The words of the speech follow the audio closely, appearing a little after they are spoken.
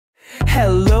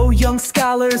Hello young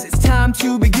scholars, it's time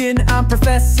to begin. I'm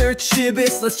Professor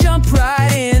Chibbis, let's jump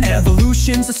right in.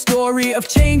 Evolution's a story of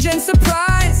change and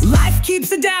surprise. Life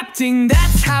keeps adapting,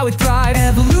 that's how it thrives.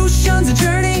 Evolution's a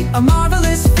journey, a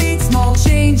marvelous feat. Small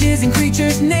changes in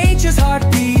creatures, nature's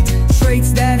heartbeat.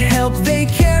 Traits that help, they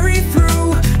carry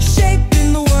through,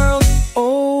 shaping the world,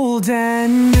 old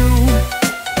and new.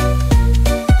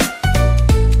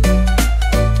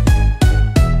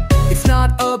 It's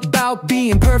not about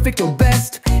being perfect or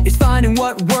best, it's finding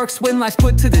what works when life's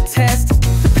put to the test.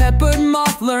 The peppered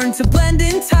moth learned to blend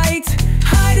in tight,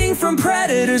 hiding from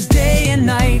predators day and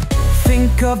night.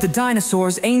 Think of the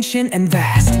dinosaurs, ancient and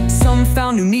vast. Some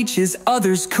found new niches,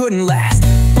 others couldn't last.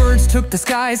 Birds took the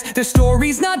skies, their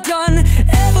story's not done.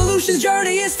 Evolution's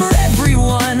journey is for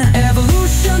everyone.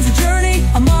 Evolution's a journey,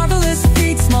 a marvelous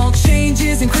feat. Small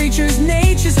changes in creatures,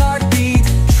 nature's heartbeat.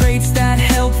 Traits that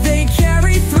help, they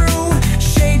carry through,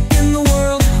 shaping the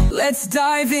world. Let's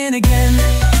dive in again.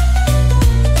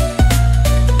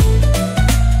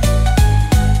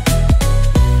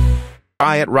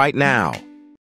 Try it right now.